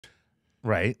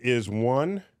Right. is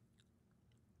 1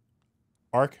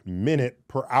 arc minute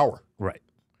per hour. Right.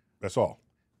 That's all.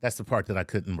 That's the part that I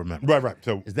couldn't remember. Right.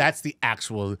 So that's the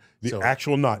actual. the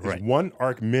actual knot is 1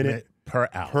 arc minute per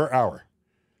hour.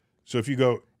 So if you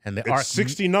go and the at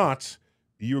 60 knots,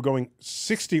 you're going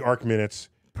 60 arc minutes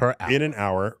per hour in an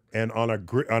hour. And on our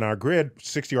grid,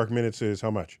 60 arc minutes is how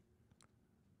much?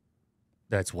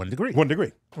 That's 1 degree. 1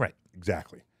 degree. Right.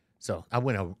 Exactly. So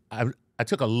I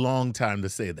took a long time to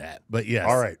say that, but yes.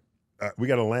 All right. We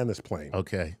got to land this plane.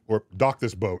 Okay. Or dock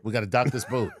this boat. We got to dock this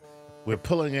boat. We're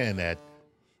pulling in at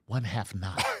 1/2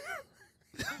 knot.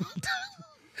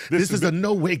 This is a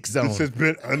no-wake zone. This has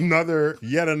been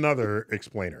yet another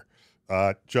explainer.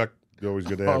 Chuck, always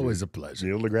good to have you. Always a pleasure.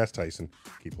 Neil deGrasse Tyson.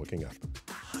 Keep looking up.